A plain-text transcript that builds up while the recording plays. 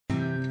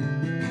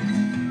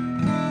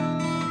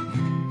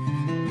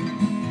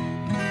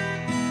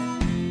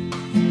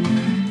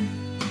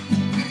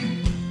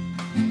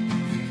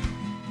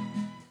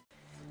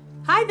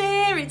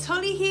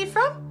Holly here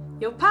from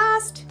Your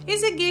Past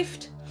is a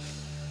Gift.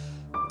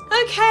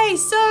 Okay,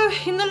 so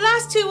in the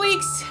last 2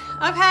 weeks,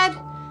 I've had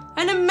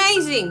an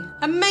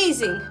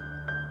amazing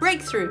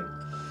breakthrough.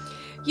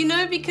 You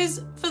know,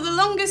 because for the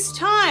longest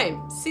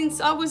time since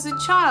I was a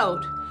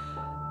child,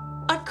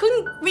 I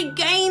couldn't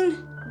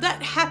regain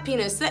that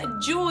happiness, that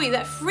joy,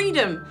 that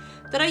freedom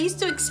that I used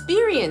to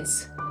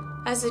experience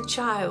as a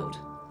child.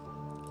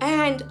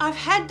 And I've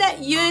had that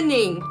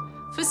yearning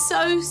for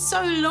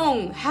so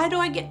long. How do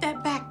I get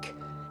that back?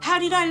 How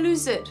did I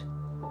lose it?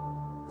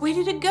 Where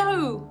did it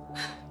go?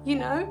 You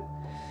know,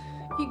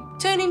 you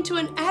turn into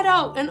an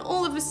adult and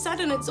all of a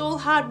sudden it's all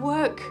hard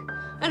work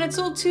and it's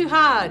all too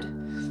hard.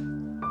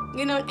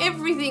 You know,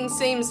 everything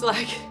seems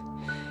like,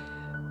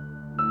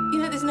 you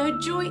know, there's no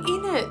joy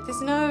in it.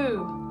 There's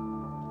no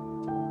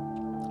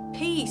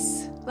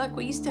peace like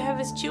we used to have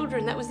as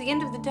children. That was the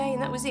end of the day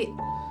and that was it.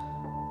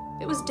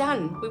 It was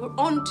done. We were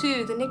on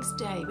to the next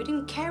day. We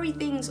didn't carry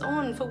things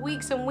on for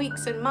weeks and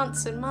weeks and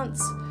months and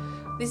months.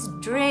 This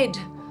dread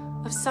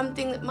of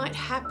something that might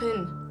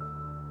happen.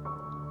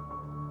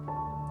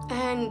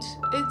 And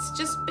it's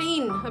just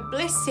been a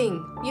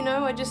blessing. You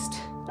know, I just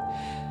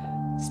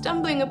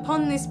stumbling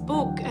upon this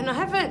book, and I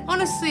haven't,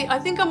 honestly, I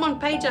think I'm on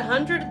page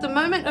 100 at the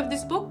moment of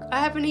this book. I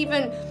haven't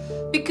even,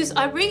 because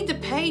I read the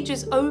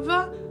pages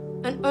over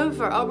and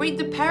over. I'll read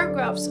the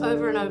paragraphs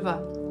over and over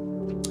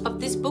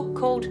of this book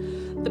called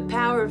The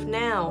Power of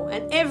Now,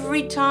 and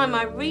every time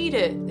I read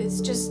it,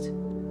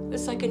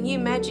 it's like a new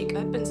magic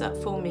opens up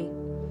for me.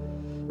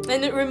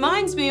 And it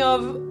reminds me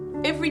of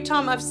every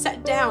time I've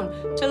sat down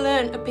to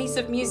learn a piece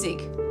of music.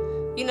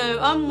 You know,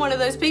 I'm one of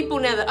those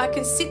people now that I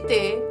can sit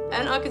there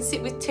and I can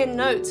sit with 10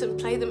 notes and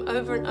play them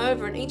over and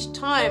over, and each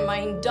time I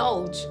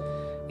indulge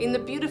in the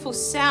beautiful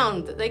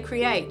sound that they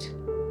create.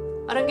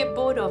 I don't get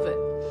bored of it.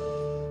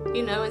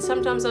 You know, and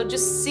sometimes I'll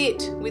just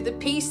sit with a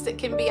piece that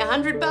can be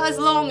 100 bars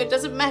long, it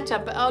doesn't matter,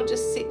 but I'll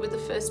just sit with the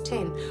first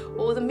 10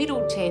 or the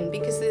middle 10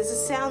 because there's a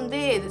sound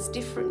there that's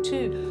different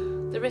to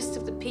the rest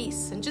of the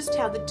piece, and just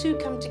how the two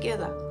come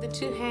together, the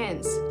two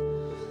hands.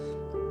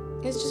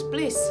 It's just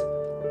bliss.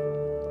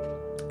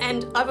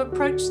 And I've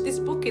approached this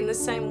book in the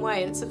same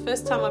way, and it's the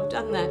first time I've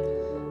done that.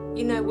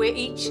 You know, where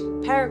each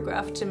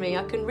paragraph to me,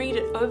 I can read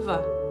it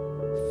over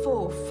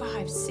 4,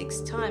 5,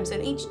 6 times,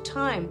 and each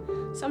time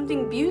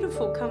something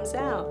beautiful comes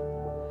out.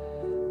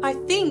 I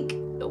think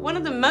one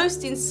of the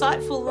most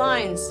insightful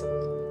lines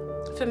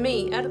for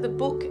me out of the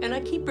book, and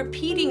I keep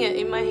repeating it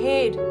in my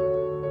head,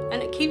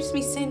 and it keeps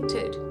me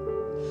centered,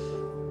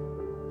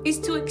 is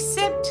to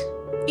accept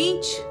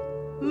each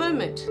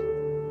moment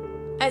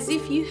as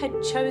if you had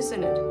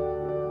chosen it.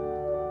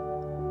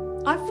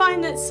 I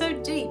find that so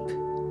deep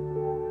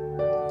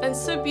and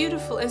so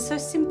beautiful and so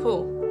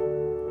simple,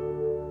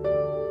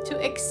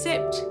 to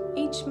accept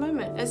each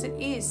moment as it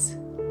is.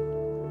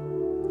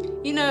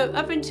 You know,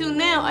 up until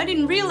now, I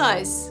didn't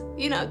realize,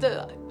 you know,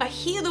 I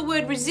hear the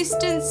word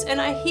resistance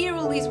and I hear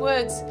all these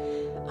words.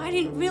 I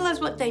didn't realize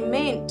what they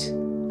meant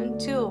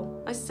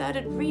until I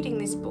started reading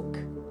this book.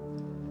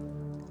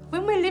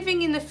 When we're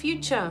living in the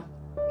future,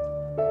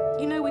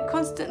 you know, we're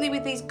constantly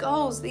with these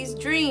goals, these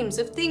dreams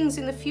of things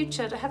in the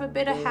future, to have a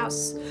better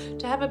house,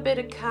 to have a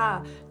better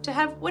car, to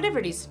have whatever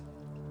it is.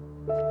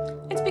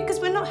 It's because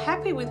we're not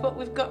happy with what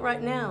we've got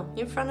right now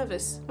in front of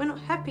us. We're not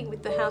happy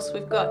with the house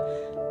we've got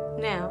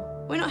now.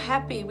 We're not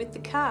happy with the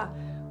car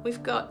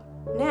we've got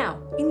now,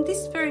 in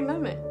this very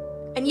moment.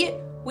 And yet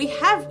we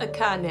have a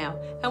car now,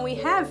 and we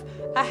have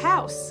a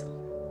house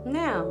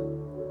now.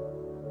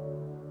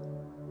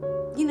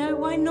 You know,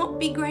 why not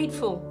be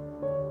grateful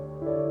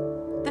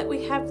that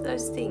we have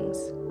those things?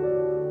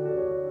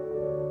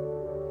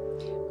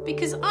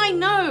 Because I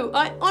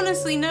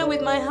honestly know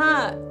with my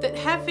heart that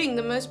having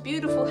the most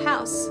beautiful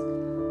house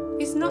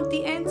is not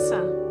the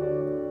answer.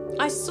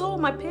 I saw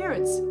my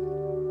parents.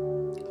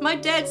 My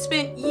dad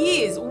spent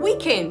years,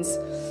 weekends,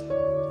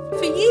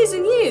 for years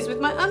and years with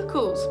my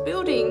uncles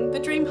building the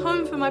dream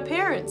home for my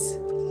parents.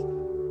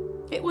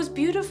 It was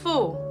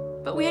beautiful,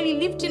 but we only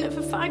lived in it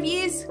for 5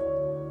 years.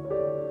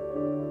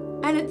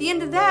 And at the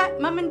end of that,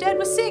 Mum and Dad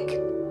were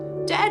sick.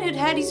 Dad had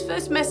had his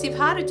first massive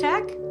heart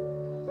attack.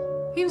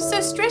 He was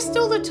so stressed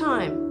all the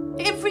time.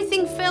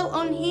 Everything fell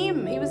on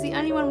him. He was the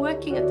only one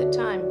working at the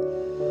time.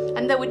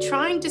 And they were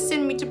trying to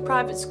send me to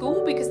private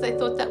school because they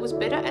thought that was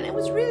better, and it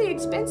was really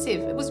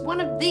expensive. It was one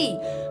of the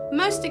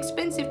most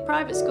expensive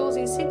private schools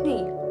in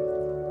Sydney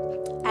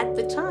at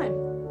the time.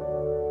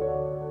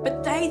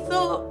 But they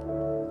thought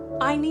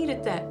I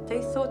needed that.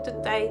 They thought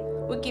that they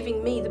were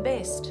giving me the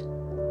best.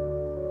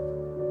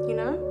 You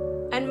know?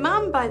 And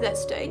Mum, by that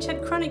stage,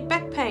 had chronic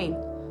back pain.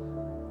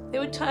 There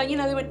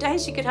were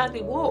days she could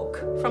hardly walk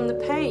from the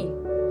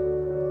pain.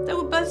 They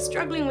were both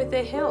struggling with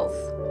their health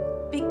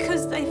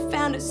because they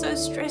found it so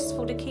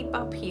stressful to keep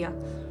up here.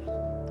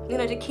 You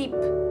know, to keep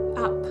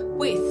up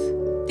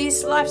with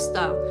this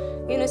lifestyle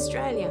in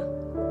Australia.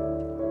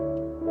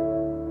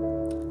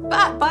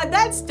 But by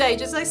that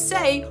stage, as I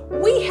say,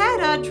 we had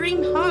our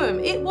dream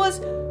home. It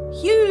was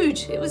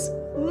huge. It was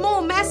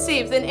more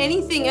massive than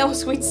anything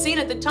else we'd seen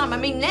at the time. I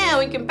mean, now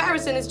in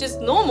comparison, it's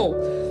just normal.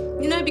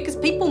 You know, because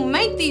people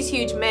make these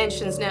huge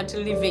mansions now to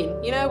live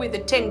in, you know, with the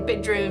 10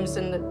 bedrooms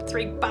and the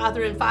 3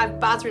 bathrooms, 5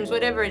 bathrooms,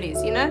 whatever it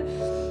is, you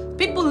know.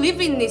 People live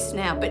in this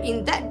now, but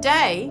in that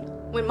day,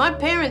 when my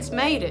parents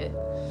made it,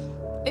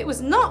 it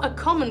was not a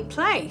common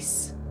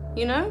place,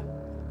 you know.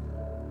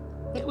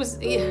 It was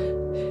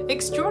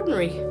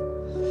extraordinary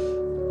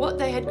what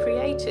they had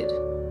created.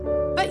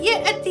 But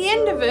yet at the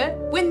end of it,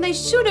 when they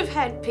should have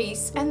had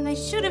peace and they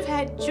should have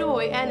had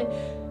joy and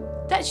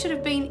that should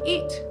have been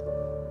it,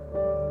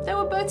 they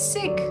were both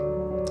sick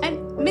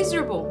and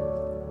miserable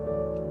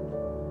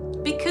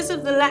because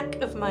of the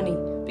lack of money,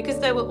 because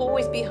they were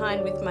always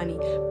behind with money,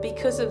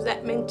 because of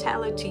that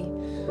mentality,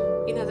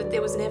 you know, that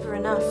there was never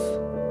enough.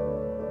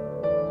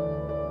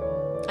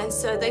 And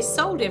so they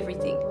sold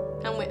everything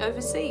and went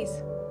overseas.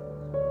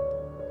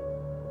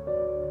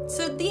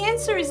 So the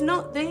answer is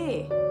not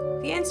there.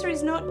 The answer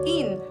is not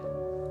in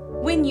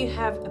when you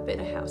have a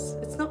better house.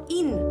 It's not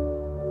in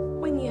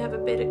when you have a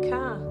better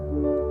car.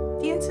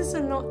 The answers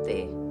are not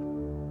there.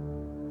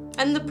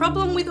 And the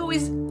problem with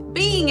always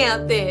being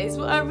out there is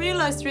what I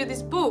realized through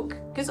this book,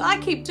 because I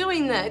keep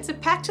doing that. It's a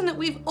pattern that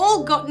we've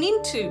all gotten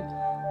into.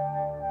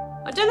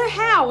 I don't know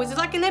how. It's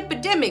like an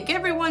epidemic.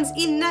 Everyone's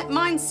in that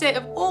mindset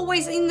of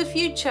always in the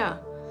future,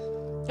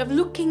 of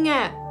looking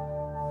at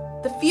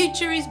the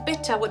future is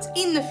better. What's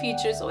in the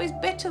future is always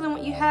better than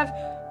what you have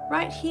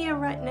right here,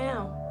 right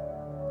now.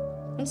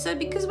 And so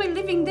because we're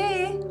living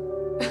there,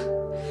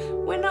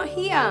 we're not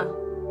here.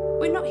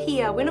 We're not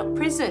here. We're not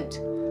present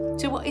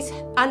to what is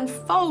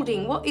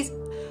unfolding, what is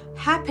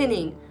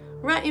happening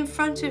right in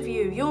front of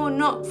you. You're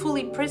not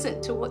fully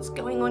present to what's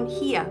going on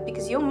here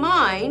because your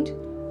mind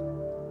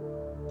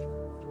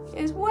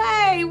is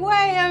way,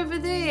 way over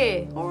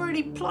there,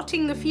 already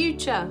plotting the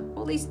future.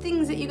 All these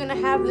things that you're going to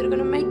have that are going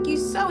to make you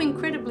so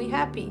incredibly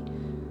happy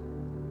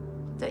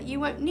that you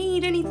won't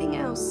need anything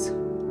else.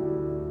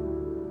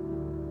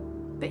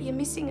 But you're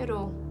missing it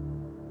all.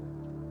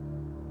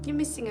 You're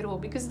missing it all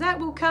because that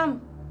will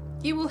come.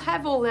 You will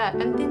have all that,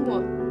 and then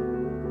what?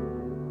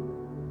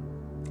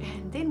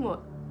 And then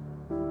what?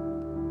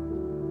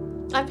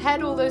 I've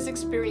had all those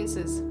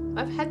experiences.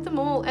 I've had them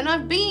all, and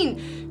I've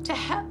been to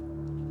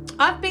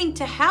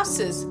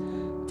houses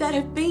that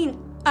have been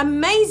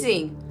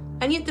amazing,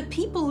 and yet the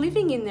people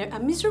living in there are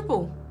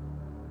miserable.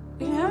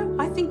 You know,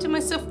 I think to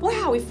myself,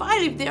 wow, if I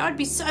lived there, I'd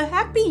be so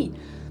happy.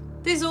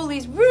 There's all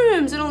these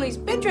rooms and all these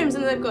bedrooms,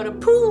 and they've got a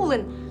pool,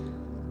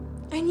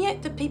 and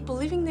yet the people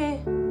living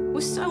there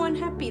were so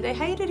unhappy. They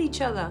hated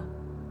each other.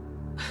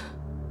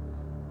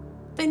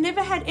 They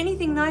never had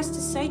anything nice to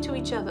say to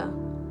each other.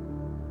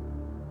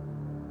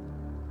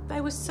 They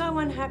were so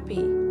unhappy.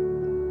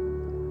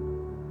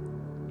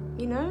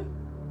 You know?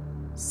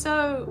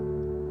 So,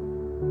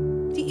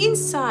 the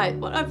insight,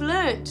 what I've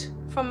learnt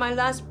from my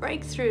last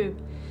breakthrough,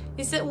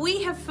 is that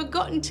we have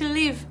forgotten to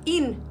live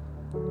in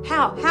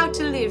how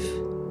to live.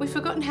 We've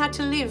forgotten how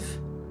to live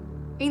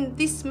in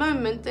this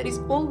moment that is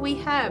all we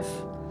have.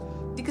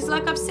 Because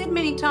like I've said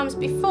many times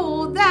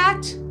before,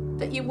 that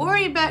you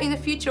worry about in the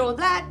future, or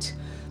that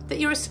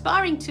you're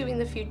aspiring to in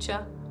the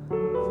future,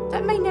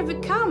 that may never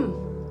come.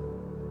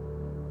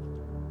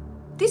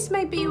 This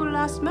may be your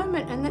last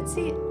moment, and that's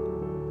it.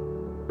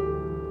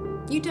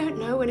 You don't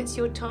know when it's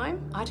your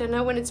time. I don't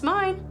know when it's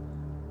mine.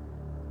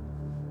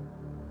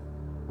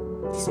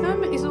 This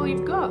moment is all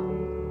you've got.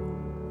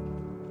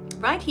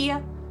 Right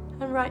here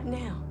and right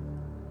now.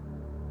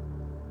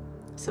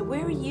 So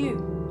where are you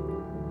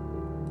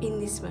in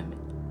this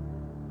moment?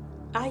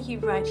 Are you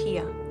right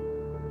here,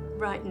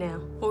 right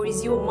now? Or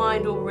is your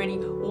mind already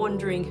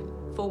wandering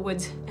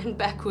forwards and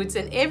backwards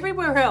and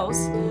everywhere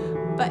else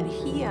but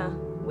here,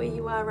 where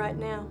you are right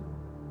now?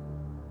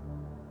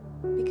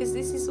 Because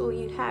this is all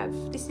you have.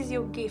 This is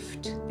your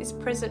gift, this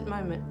present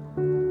moment.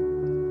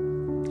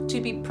 To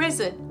be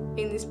present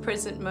in this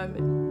present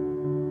moment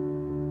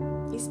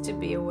is to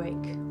be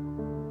awake.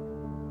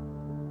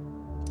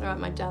 All right,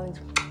 my darlings.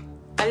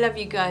 I love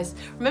you guys.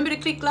 Remember to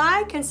click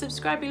like and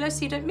subscribe below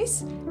so you don't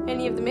miss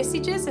any of the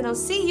messages, and I'll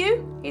see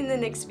you in the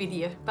next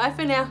video. Bye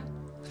for now.